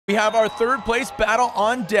We have our third place battle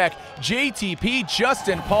on deck. JTP,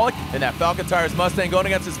 Justin Pawlak, and that Falcon Tires Mustang going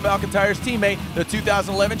against his Falcon Tires teammate, the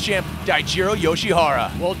 2011 champ, Daijiro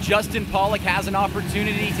Yoshihara. Well, Justin Pawlak has an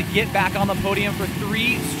opportunity to get back on the podium for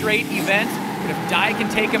 3 straight events, but if Dai can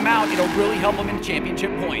take him out, it'll really help him in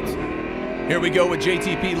championship points. Here we go with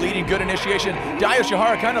JTP leading, good initiation. Dai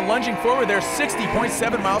Yoshihara kind of lunging forward there,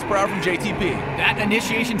 60.7 miles per hour from JTP. That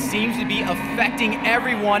initiation seems to be affecting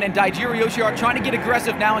everyone, and Daijiro Yoshihara trying to get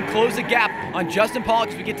aggressive now and close the gap on Justin Pawlak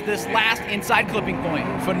as we get to this last inside clipping point.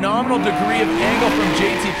 Phenomenal degree of angle from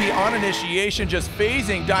JTP on initiation, just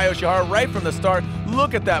phasing Dai Yoshihara right from the start.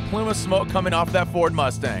 Look at that plume of smoke coming off that Ford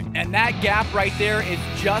Mustang. And that gap right there is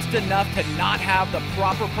just enough to not have the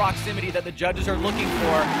proper proximity that the judges are looking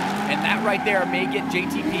for, and that right there may get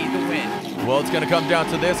JTP the win. Well, it's going to come down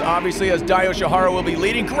to this, obviously, as Dai Yoshihara will be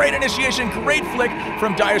leading. Great initiation, great flick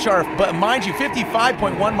from Dai Yoshihara, but mind you,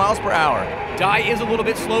 55.1 miles per hour. Dai is a little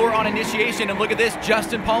bit slower on initiation, and look at this,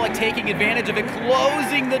 Justin Pawlak taking advantage of it,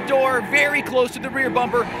 closing the door very close to the rear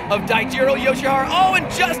bumper of Daijiro Yoshihara. Oh, and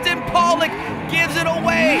Justin Pawlak gives it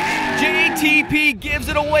away. JTP gives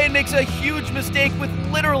it away and makes a huge mistake with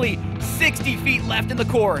literally 60 feet left in the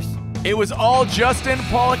course. It was all Justin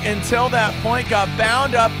Pawlak until that point, got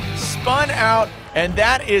bound up, spun out, and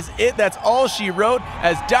that is it. That's all she wrote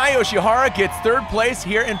as Dai Yoshihara gets third place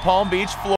here in Palm Beach, Florida.